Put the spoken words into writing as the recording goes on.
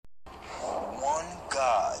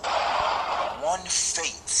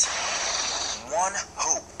faith, one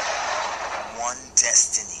hope, one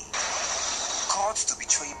destiny. Called to be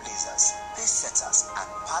trailblazers, pacesetters, and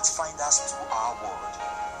pathfinders to our world,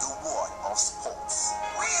 the world of sports.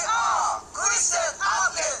 We are Christian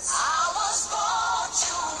athletes. I was born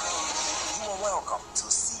to win. You are welcome to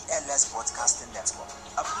CLS Broadcasting Network,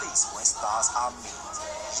 a place where stars are made.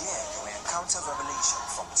 Here you will encounter revelation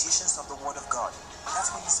from teachings of the Word of God that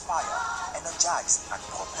will inspire, energize, and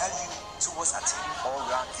propel you towards attaining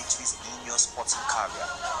all-round victories in your sporting career.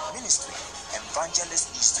 Ministry: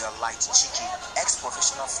 Evangelist Israelite Chiki,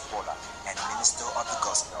 ex-professional footballer and minister of the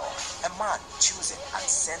gospel, a man chosen and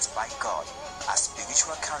sent by God as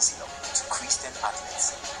spiritual counselor to Christian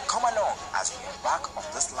athletes. Come along as we embark on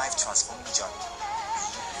this life-transforming journey.